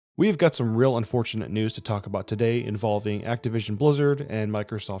We've got some real unfortunate news to talk about today involving Activision Blizzard and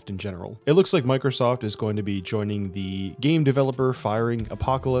Microsoft in general. It looks like Microsoft is going to be joining the game developer firing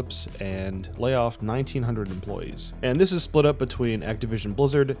apocalypse and lay off 1,900 employees. And this is split up between Activision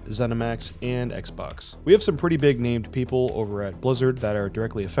Blizzard, ZeniMax, and Xbox. We have some pretty big named people over at Blizzard that are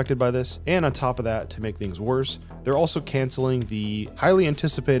directly affected by this, and on top of that, to make things worse, they're also canceling the highly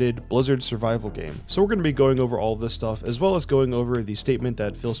anticipated Blizzard survival game. So we're going to be going over all of this stuff, as well as going over the statement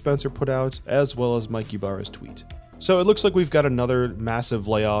that Phil Spencer put out, as well as Mike Ybarra's tweet. So it looks like we've got another massive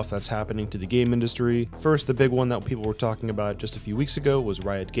layoff that's happening to the game industry. First, the big one that people were talking about just a few weeks ago was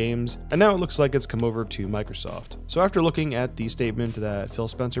Riot Games, and now it looks like it's come over to Microsoft. So after looking at the statement that Phil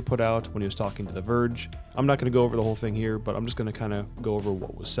Spencer put out when he was talking to The Verge, I'm not going to go over the whole thing here, but I'm just going to kind of go over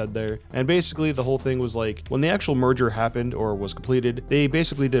what was said there. And basically the whole thing was like, when the actual merger happened or was completed, they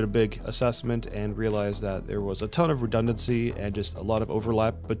basically did a big assessment and realized that there was a ton of redundancy and just a lot of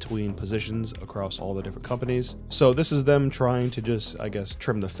overlap between positions across all the different companies. So this is them trying to just, I guess,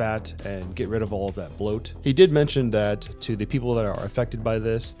 trim the fat and get rid of all of that bloat. He did mention that to the people that are affected by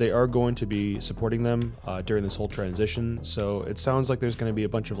this, they are going to be supporting them during this whole transition. So it sounds like there's going to be a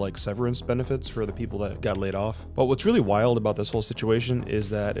bunch of like severance benefits for the people that got laid off. But what's really wild about this whole situation is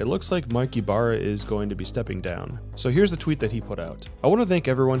that it looks like Mike Ybarra is going to be stepping down. So here's the tweet that he put out. I want to thank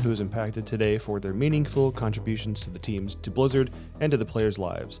everyone who is impacted today for their meaningful contributions to the teams, to Blizzard, and to the players'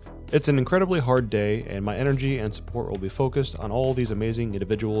 lives. It's an incredibly hard day, and my energy and support will be focused on all these amazing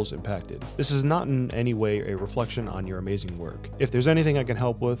individuals impacted. This is not in any way a reflection on your amazing work. If there's anything I can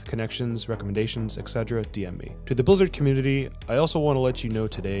help with, connections, recommendations, etc., DM me. To the Blizzard community, I also want to let you know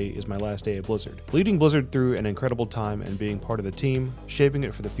today is my last day at Blizzard. Leading Blizzard through an incredible time and being part of the team, shaping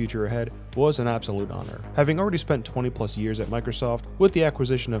it for the future ahead, was an absolute honor. Having already spent 20 plus years at Microsoft, with the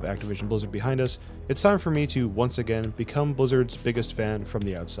acquisition of Activision Blizzard behind us, it's time for me to once again become Blizzard's biggest fan from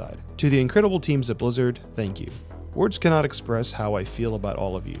the outside. To the incredible teams at Blizzard, thank you. Words cannot express how I feel about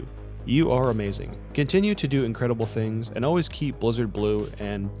all of you. You are amazing. Continue to do incredible things and always keep Blizzard Blue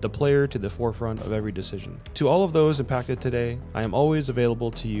and the player to the forefront of every decision. To all of those impacted today, I am always available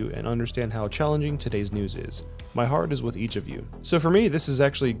to you and understand how challenging today's news is. My heart is with each of you. So for me, this is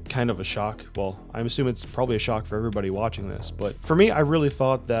actually kind of a shock. Well, I assume it's probably a shock for everybody watching this, but for me, I really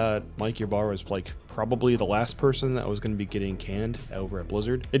thought that Mike Ybarra was like probably the last person that was going to be getting canned over at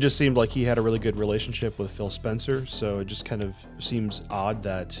Blizzard. It just seemed like he had a really good relationship with Phil Spencer, so it just kind of seems odd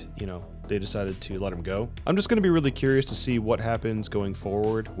that, you know, they decided to let him go. I'm just going to be really curious to see what happens going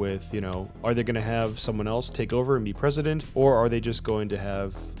forward with, you know, are they going to have someone else take over and be president, or are they just going to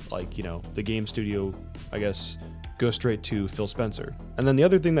have, like, you know, the game studio, I guess, go straight to Phil Spencer. And then the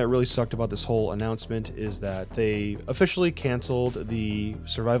other thing that really sucked about this whole announcement is that they officially canceled the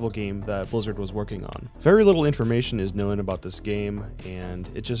survival game that Blizzard was working on. Very little information is known about this game, and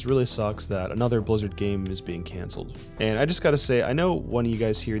it just really sucks that another Blizzard game is being canceled. And I just gotta say, I know when you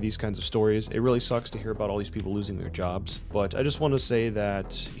guys hear these kinds of stories, it really sucks to hear about all these people losing their jobs, but I just want to say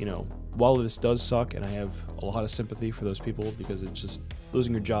that, you know, while this does suck, and I have a lot of sympathy for those people because it's just,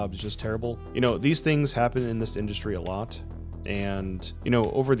 losing your job is just terrible. You know, these things happen in this industry a lot. And, you know,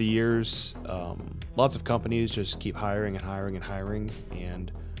 over the years, lots of companies just keep hiring and hiring and hiring. And,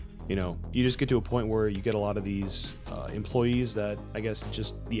 you know, you just get to a point where you get a lot of these employees that I guess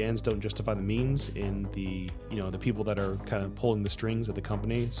just the ends don't justify the means in the, you know, the people that are kind of pulling the strings at the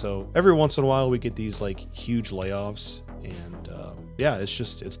company. So every once in a while we get these like huge layoffs, and yeah,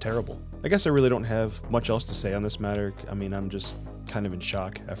 it's terrible. I guess I really don't have much else to say on this matter. I mean, I'm just kind of in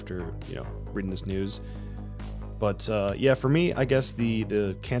shock after, you know, reading this news. But yeah, for me, I guess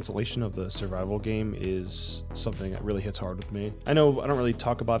the cancellation of the survival game is something that really hits hard with me. I know I don't really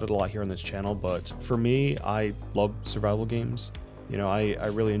talk about it a lot here on this channel, but for me, I love survival games. You know, I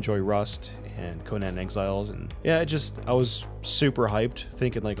really enjoy Rust and Conan Exiles, and yeah, I was super hyped,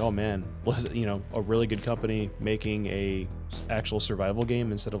 thinking like, oh man, was it, you know, a really good company making a actual survival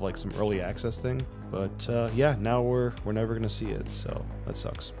game instead of like some early access thing. But yeah, now we're never gonna see it, so that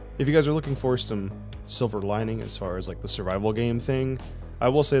sucks. If you guys are looking for some silver lining as far as like the survival game thing, I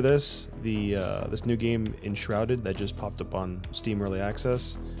will say this: this new game Enshrouded that just popped up on Steam Early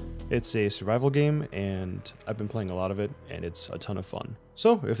Access. It's a survival game, and I've been playing a lot of it, and it's a ton of fun.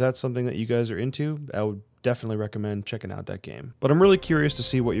 So if that's something that you guys are into, I would definitely recommend checking out that game. But I'm really curious to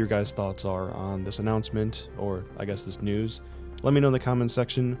see what your guys' thoughts are on this announcement, or I guess this news. Let me know in the comments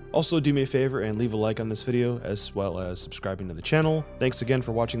section. Also, do me a favor and leave a like on this video, as well as subscribing to the channel. Thanks again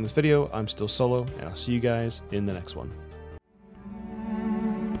for watching this video. I'm still Solo, and I'll see you guys in the next one.